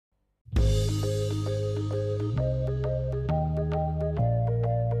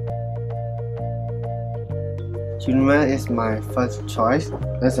UNIMAS is my first choice.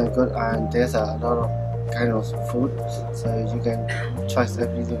 That's a good and there's a lot of kind of food, so you can choose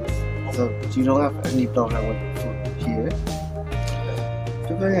everything. So you don't have any problem with food here.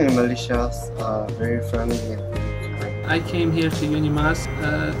 People in Malaysia are very friendly and very kind. I came here to UNIMAS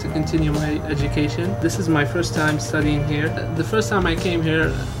to continue my education. This is my first time studying here. The first time I came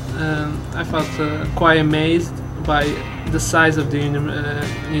here, I felt quite amazed by the size of the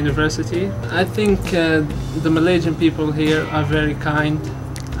university. I think the Malaysian people here are very kind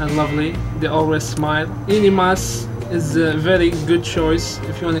and lovely. They always smile. UNIMAS is a very good choice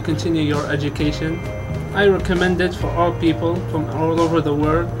if you want to continue your education. I recommend it for all people from all over the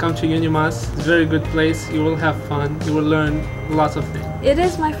world. Come to UNIMAS. It's a very good place. You will have fun. You will learn lots of things. It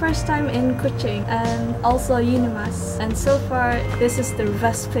is my first time in Kuching and also UNIMAS. And so far, this is the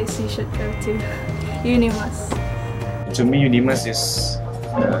best place you should go to, UNIMAS. To me, UNIMAS is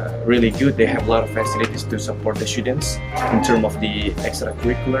really good. They have a lot of facilities to support the students in terms of the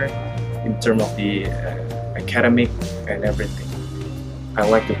extracurricular, in terms of the academic and everything. I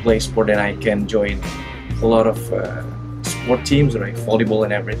like to play sport and I can join a lot of sport teams, like volleyball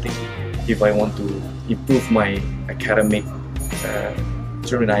and everything. If I want to improve my academic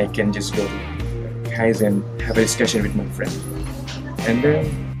term, I can just go to guys and have a discussion with my friend. And then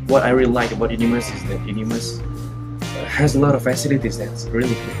what I really like about UNIMAS is that UNIMAS has a lot of facilities. That's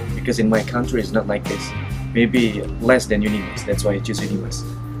really good, because in my country it's not like this. Maybe less than UNIMAS. That's why I choose UNIMAS.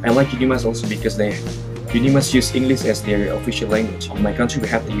 I like UNIMAS also because UNIMAS use English as their official language. In my country we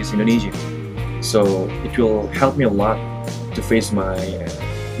have to use Indonesian, so it will help me a lot to face my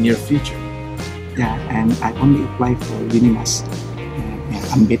near future. Yeah, and I only apply for UNIMAS.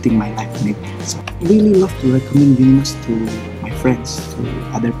 Yeah, I'm betting my life on it. So I really love to recommend UNIMAS to my friends, to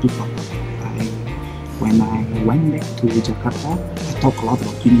other people. When I went back to Jakarta, I talk a lot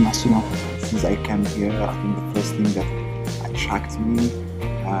about UNIMAS, you know. Since I came here, I think the first thing that attracted me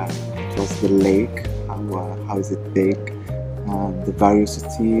it was the lake. How is it big? The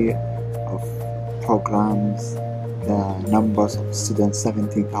variety of programs, the numbers of students,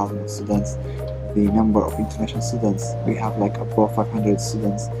 17,000 students, the number of international students. We have like above 500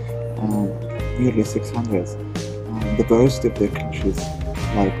 students, nearly 600. The variety of their countries.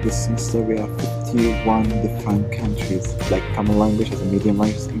 Like this semester we have 51 different countries, like common language as a medium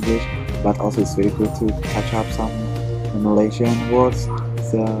language English, but also it's very good to catch up some Malaysian words.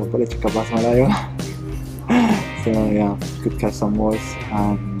 So boleh cakap bahasa Melayu. So yeah, could catch some words,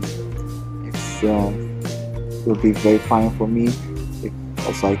 and it's will be very fun for me if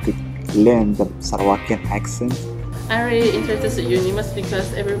also I could learn the Sarawakian accent. I'm really interested in UNIMAS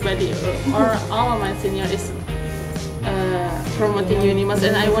because everybody or all of my senior is promoting UNIMAS,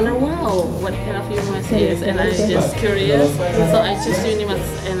 and I wonder, wow, what kind of UNIMAS is, and I'm just curious, so I choose UNIMAS.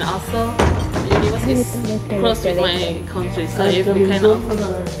 And also UNIMAS is close with my country, so if there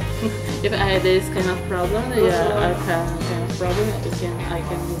is kind of problem, yeah, I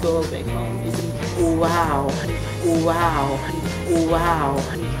can go back home. Wow,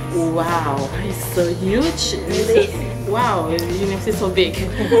 it's so huge. Wow, UNIMAS is so big.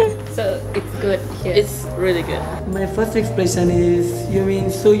 So it's good here. It's really good. My first expression is, you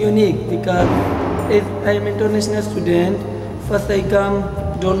mean so unique, because if I'm an international student, first I come,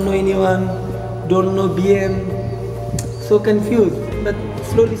 don't know anyone, don't know BM, so confused, but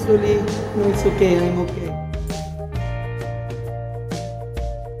slowly, no, it's okay, I'm okay.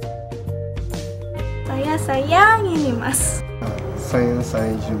 Saya sayang UNIMAS. Sayang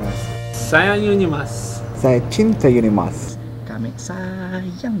UNIMAS. Sayang UNIMAS. Saya cinta UNIMAS. Kami sayang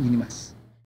UNIMAS.